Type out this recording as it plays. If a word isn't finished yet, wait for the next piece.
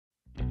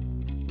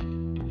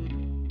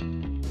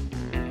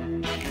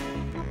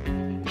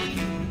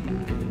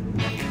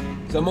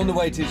So I'm on the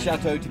way to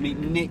Chateau to meet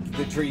Nick,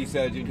 the tree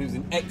surgeon, who's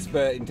an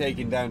expert in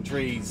taking down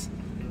trees.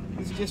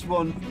 There's just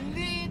one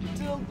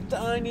little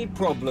tiny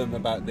problem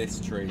about this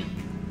tree.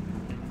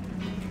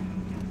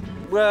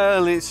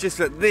 Well, it's just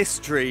that this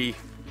tree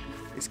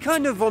is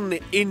kind of on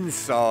the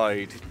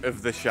inside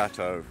of the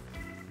chateau.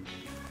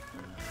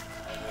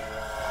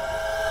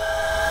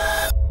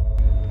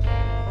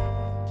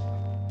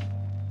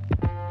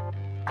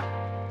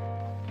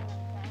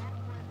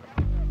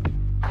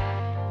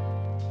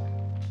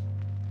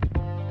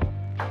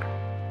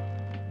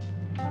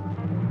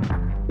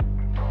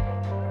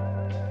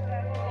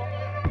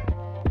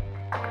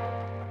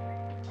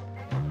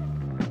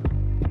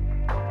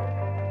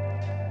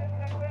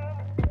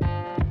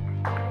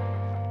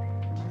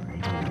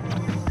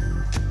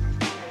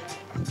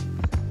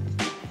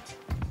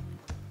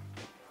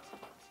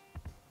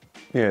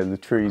 Yeah, the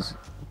tree's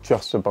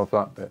just above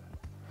that bit.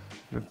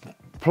 The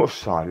plus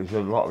side is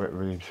a lot of it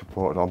really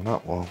supported on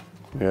that wall.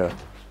 Yeah.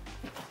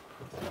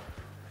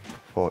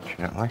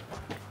 Fortunately.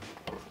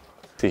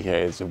 See, here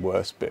is the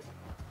worst bit.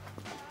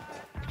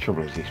 The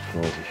trouble is these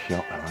floors are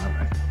shot now,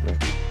 aren't they?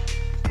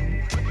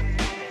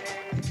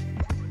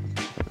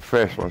 The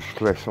first one's to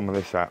clear some of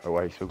this out of the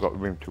way so we've got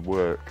room to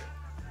work.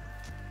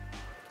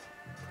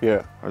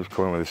 Yeah. I just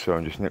come in with a saw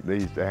and just nip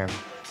these down.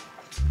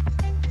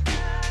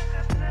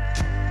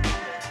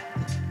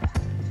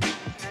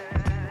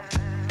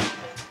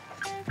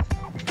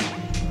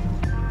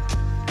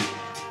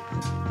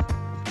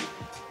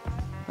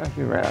 I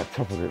think right at the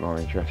top of it more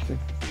interesting.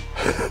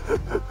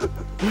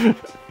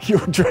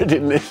 You're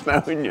dreading this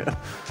now, aren't you?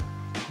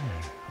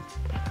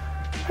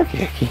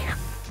 Okay.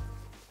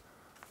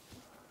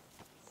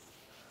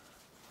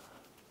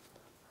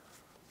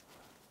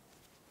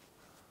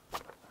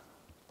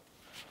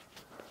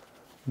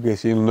 I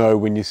guess you'll know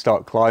when you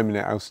start climbing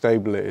it how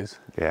stable it is.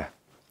 Yeah.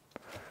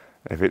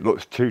 If it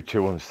looks too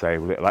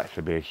unstable, it'll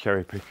actually be a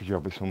cherry picker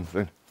job or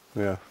something.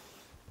 Yeah.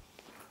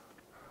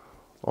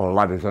 Or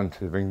ladders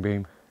onto the ring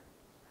beam.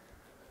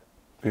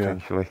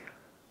 Potentially.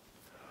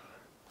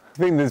 I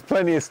think there's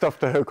plenty of stuff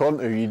to hook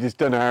onto, you just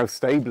don't know how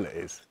stable it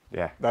is.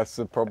 Yeah. That's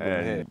the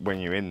problem here. When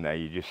you're in there,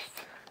 you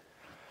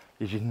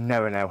just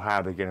never know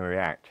how they're going to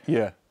react.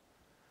 Yeah.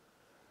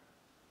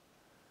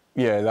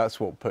 Yeah, that's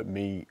what put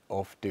me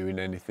off doing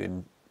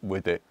anything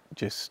with it.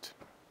 Just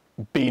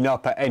being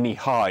up at any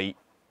height,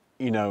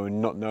 you know,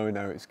 and not knowing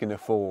how it's going to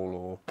fall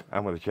or...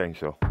 And with a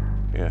chainsaw.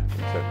 Yeah,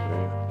 exactly,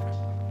 yeah.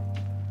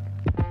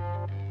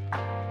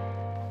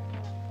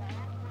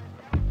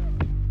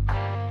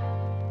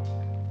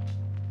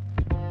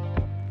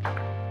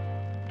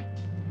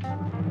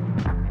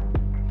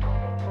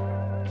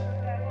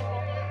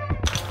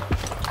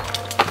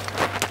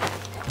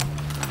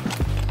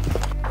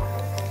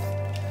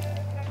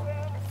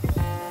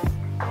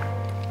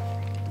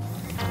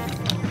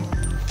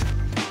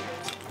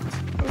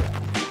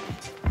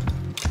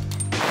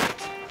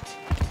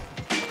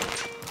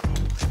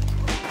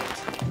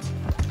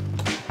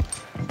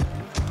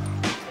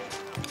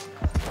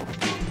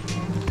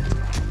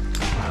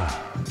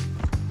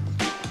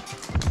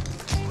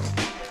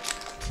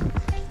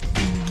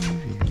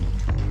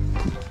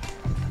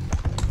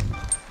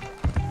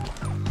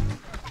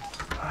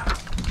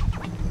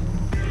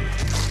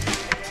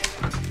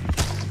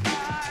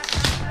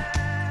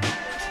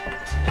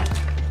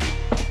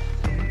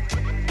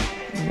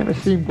 I've never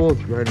seen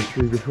boards around a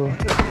tree before.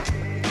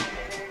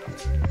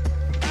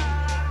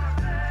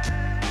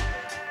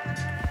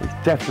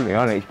 It's definitely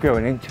on it, it's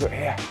going into it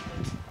here.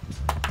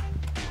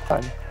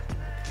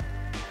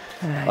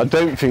 I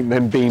don't think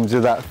them beams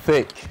are that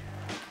thick.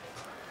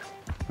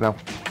 No.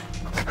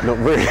 Not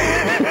really.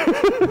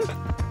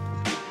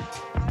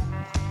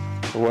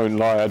 I won't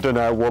lie, I don't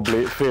know how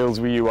wobbly it feels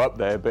with you up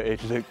there, but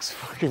it looks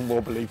fucking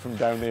wobbly from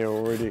down here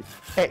already.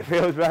 It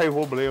feels very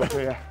wobbly up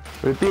here.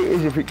 But the beauty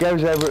is if it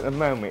goes over at the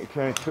moment, it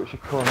can only touch the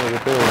corner of the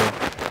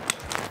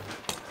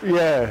building.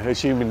 Yeah,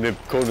 assuming the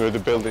corner of the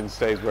building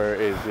stays where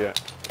it is, yeah.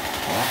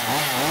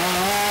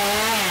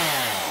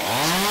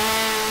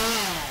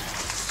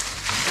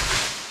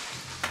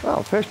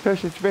 Well, first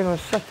person to be on a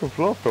second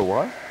floor for a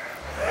while.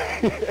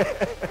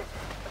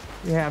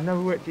 Yeah, I've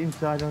never worked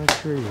inside on a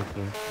tree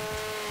before.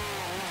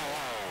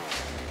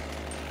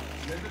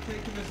 Never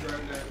taken a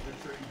drone out of a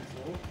tree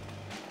before?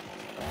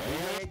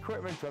 Any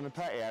equipment on the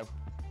patio?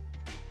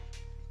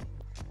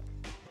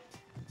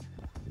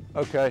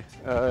 Okay,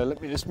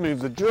 let me just move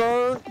the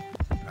drone.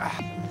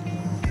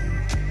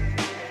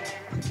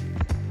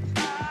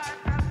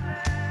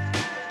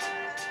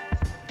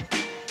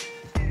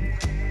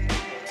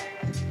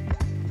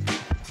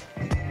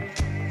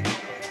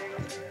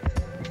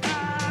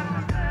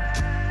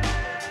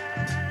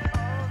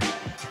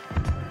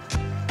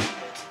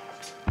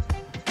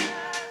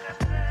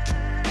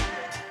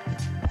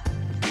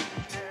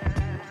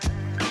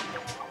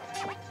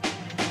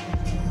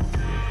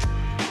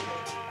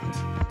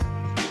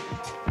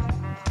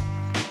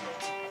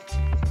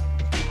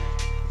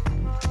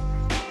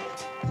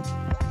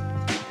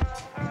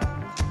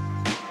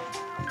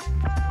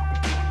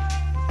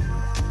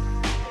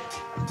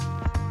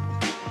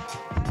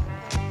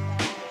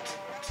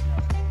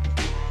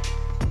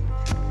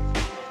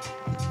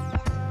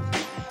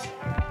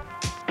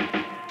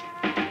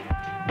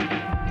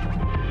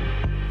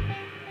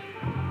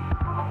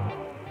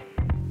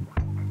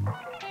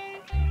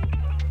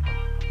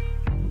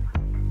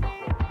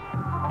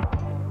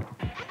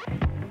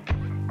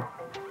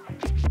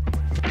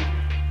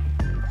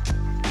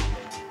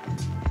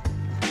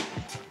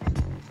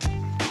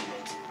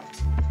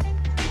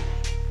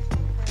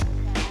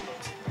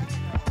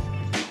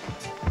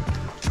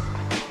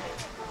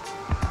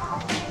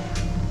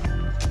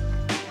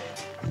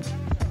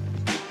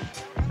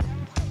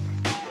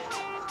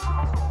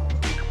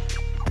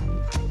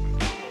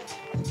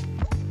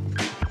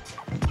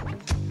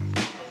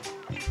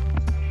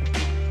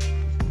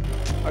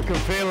 can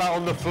feel that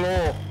on the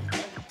floor.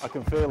 I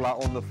can feel that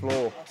on the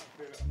floor.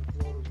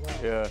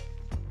 Yeah.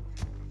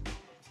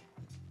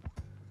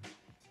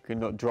 Could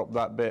not drop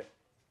that bit.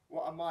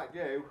 What I might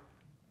do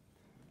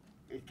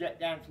is get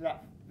down to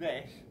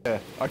this. Yeah,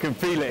 I can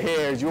feel it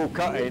here as you're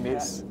cutting.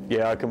 It's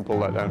yeah, I can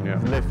pull that down. Yeah,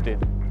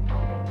 lifting.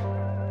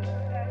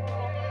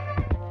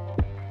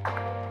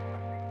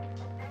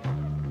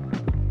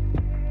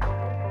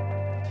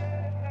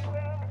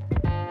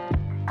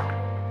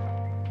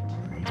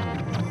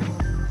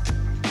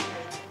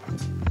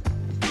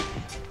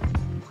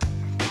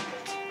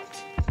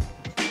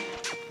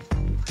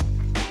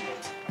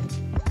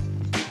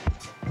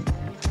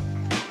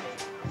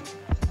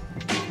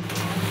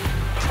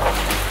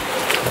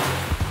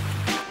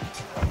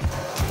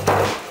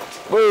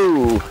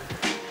 Whoa!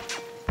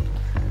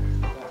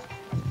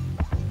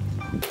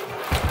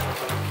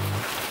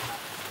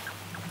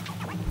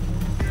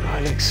 Oh,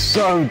 it looks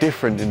so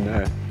different in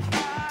there.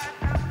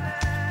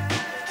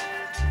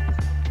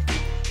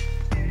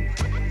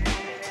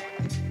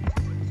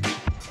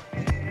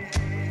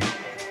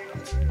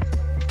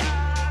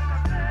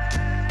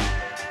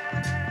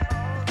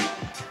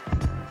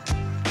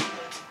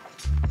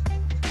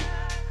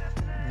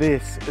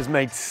 This has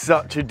made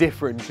such a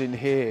difference in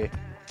here.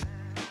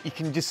 You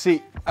can just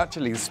see,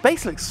 actually the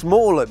space looks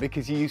smaller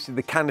because you're used to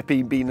the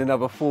canopy being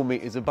another 4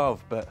 meters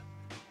above, but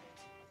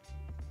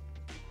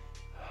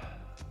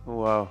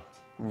wow,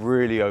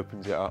 really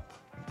opens it up.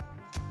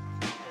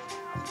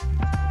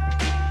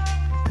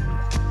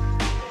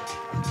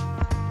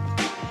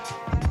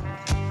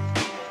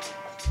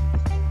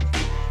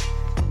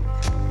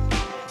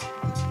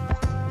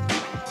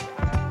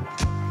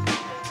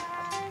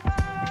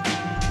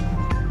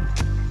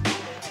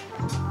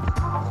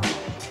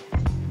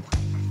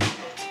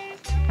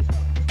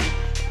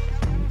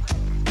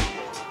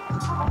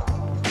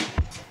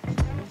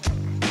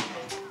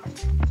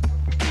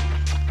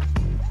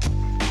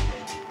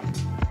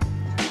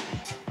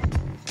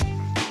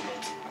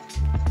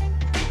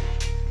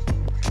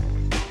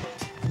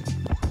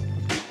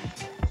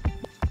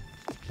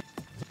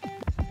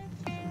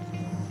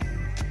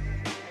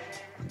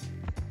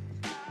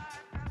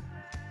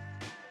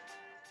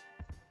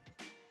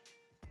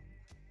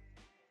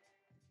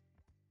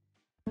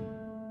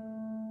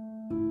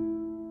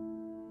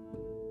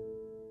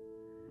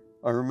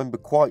 I remember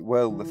quite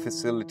well the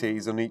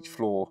facilities on each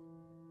floor.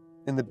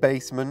 In the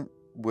basement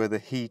were the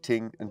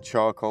heating and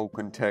charcoal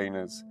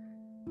containers,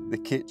 the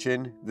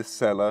kitchen, the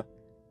cellar,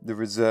 the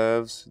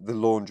reserves, the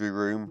laundry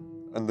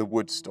room and the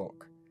wood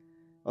stock.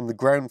 On the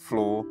ground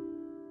floor,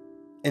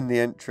 in the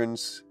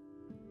entrance,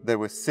 there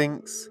were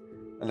sinks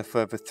and a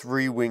further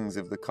 3 wings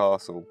of the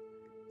castle,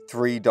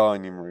 3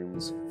 dining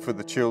rooms for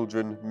the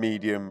children,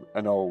 medium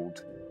and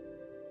old.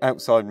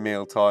 Outside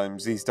meal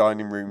times, these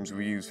dining rooms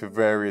were used for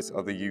various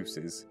other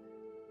uses.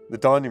 The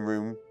dining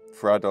room,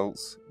 for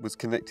adults, was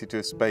connected to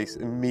a space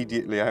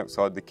immediately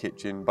outside the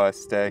kitchen by a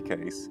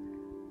staircase.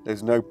 There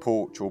was no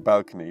porch or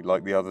balcony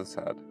like the others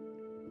had.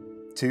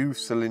 2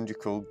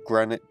 cylindrical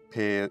granite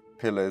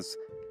pillars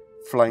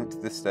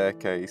flanked the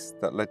staircase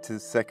that led to the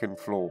 2nd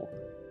floor.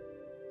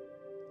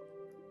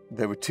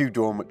 There were 2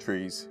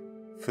 dormitories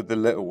for the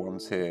little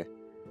ones here,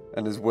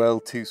 and as well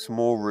 2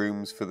 small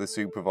rooms for the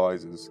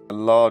supervisors. A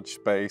large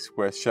space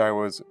where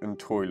showers and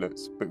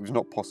toilets, but it was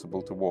not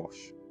possible to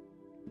wash.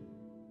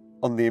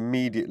 On the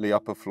immediately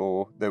upper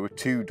floor, there were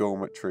 2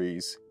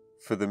 dormitories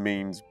for the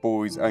means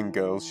boys and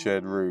girls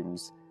shared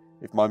rooms.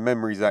 If my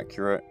memory is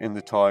accurate, in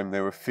the time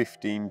there were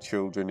 15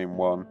 children in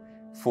one,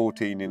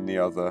 14 in the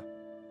other.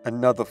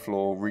 Another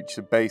floor reached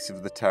the base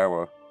of the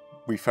tower.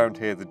 We found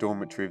here the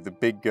dormitory of the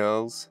big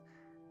girls,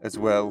 as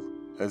well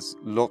as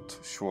Lot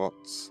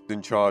Schwartz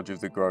in charge of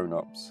the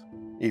grown-ups.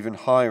 Even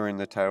higher in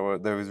the tower,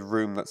 there was a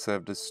room that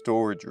served as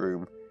storage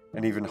room,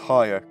 and even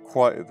higher,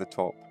 quite at the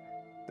top,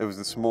 there was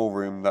a small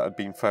room that had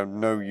been found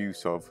no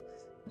use of,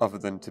 other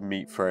than to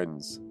meet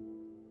friends.